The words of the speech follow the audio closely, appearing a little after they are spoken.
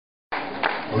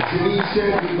Well, Jenny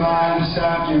said goodbye this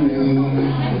afternoon.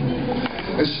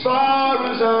 As far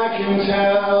as I can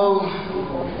tell,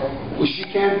 well, she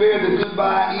can't bear the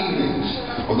goodbye evenings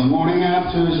or the morning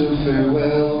afters of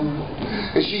farewell.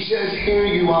 And she says, here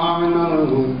you are, another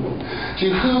one, to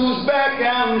who's back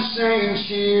out and saying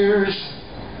cheers.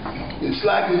 It's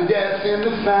like a death in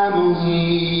the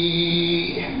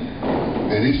family,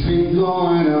 and it's been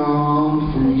going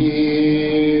on for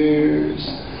years.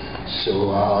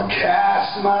 So I'll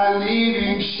cast my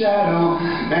leaving shadow,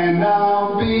 and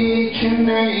I'll be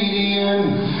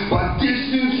Canadian. But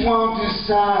distance won't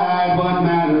decide what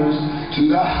matters to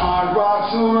the hard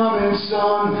rocks of loving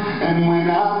sun. And when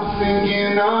I'm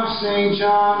thinking of St.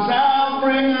 John's, I'll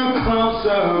bring her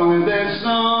closer with that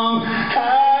song.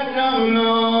 I don't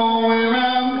know where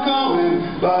I'm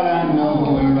going, but I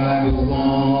know where I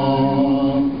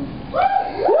belong.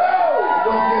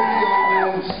 Don't get the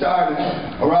old man started,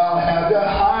 or I'll have to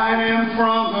hide him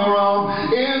from the wrong.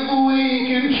 If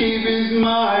we can keep his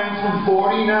mind from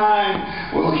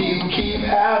 49, well, he'll keep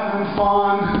having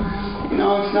fun.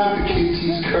 No, it's not the kids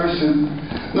he's cursing.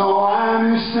 No,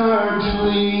 I'm starting to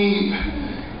leave.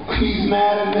 He's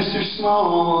mad at Mr.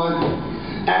 Smallwood,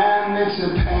 and it's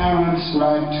a parent's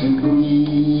right to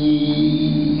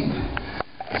grieve.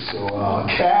 So I'll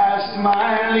cast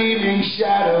my leaving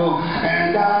shadow,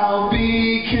 and I'll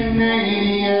be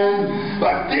Canadian.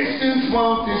 But distance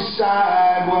won't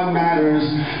decide what matters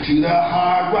to the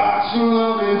hard rocks of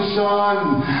loving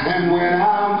sun. And when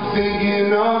I'm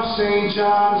thinking of St.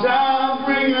 John's, I'll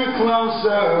bring her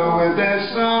closer with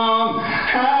that song.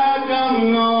 I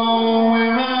don't know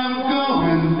where I'm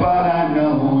going, but I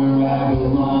know where I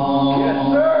belong. Yes,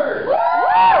 sir.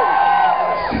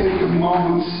 Let's take a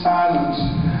moment's silence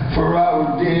for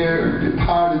our dear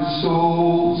departed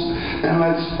souls, and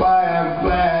let's fly our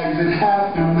flags at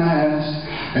half-mast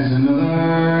as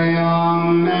another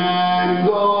young man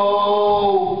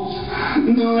goes.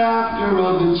 The laughter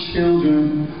of the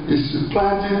children is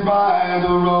supplanted by the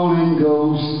rolling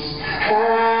ghosts,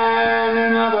 and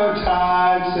another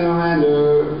tide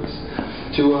surrenders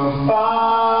to a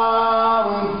far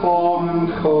and foreign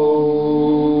coast.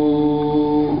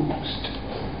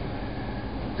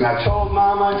 And I told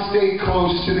Mom I'd stay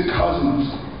close to the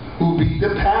cousins who beat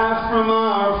the path from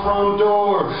our front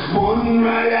door, one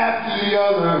right after the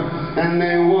other, and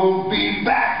they won't be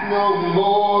back no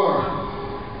more.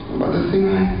 But the thing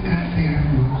I got there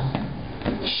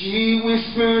was, she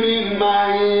whispered in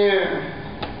my ear,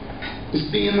 this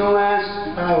being the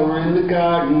last flower in the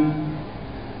garden,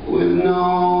 with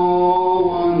no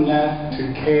one left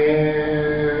to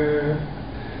care.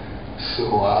 So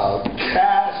I'll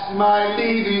cast my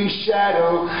leaving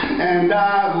shadow, and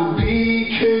I will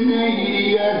be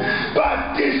Canadian.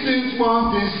 But distance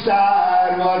won't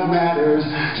decide what matters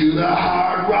to the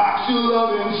hard rocks of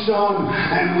loving sun.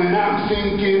 And when I'm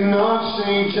thinking of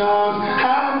St. John's,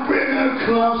 I'll bring her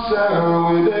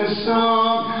closer with a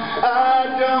song.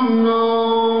 I don't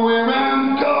know where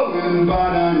I'm going,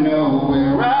 but I know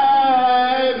where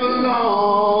I belong.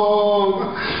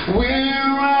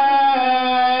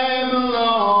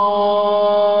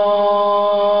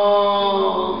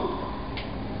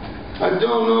 I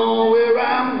don't know where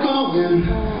I'm going,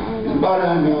 but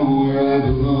I know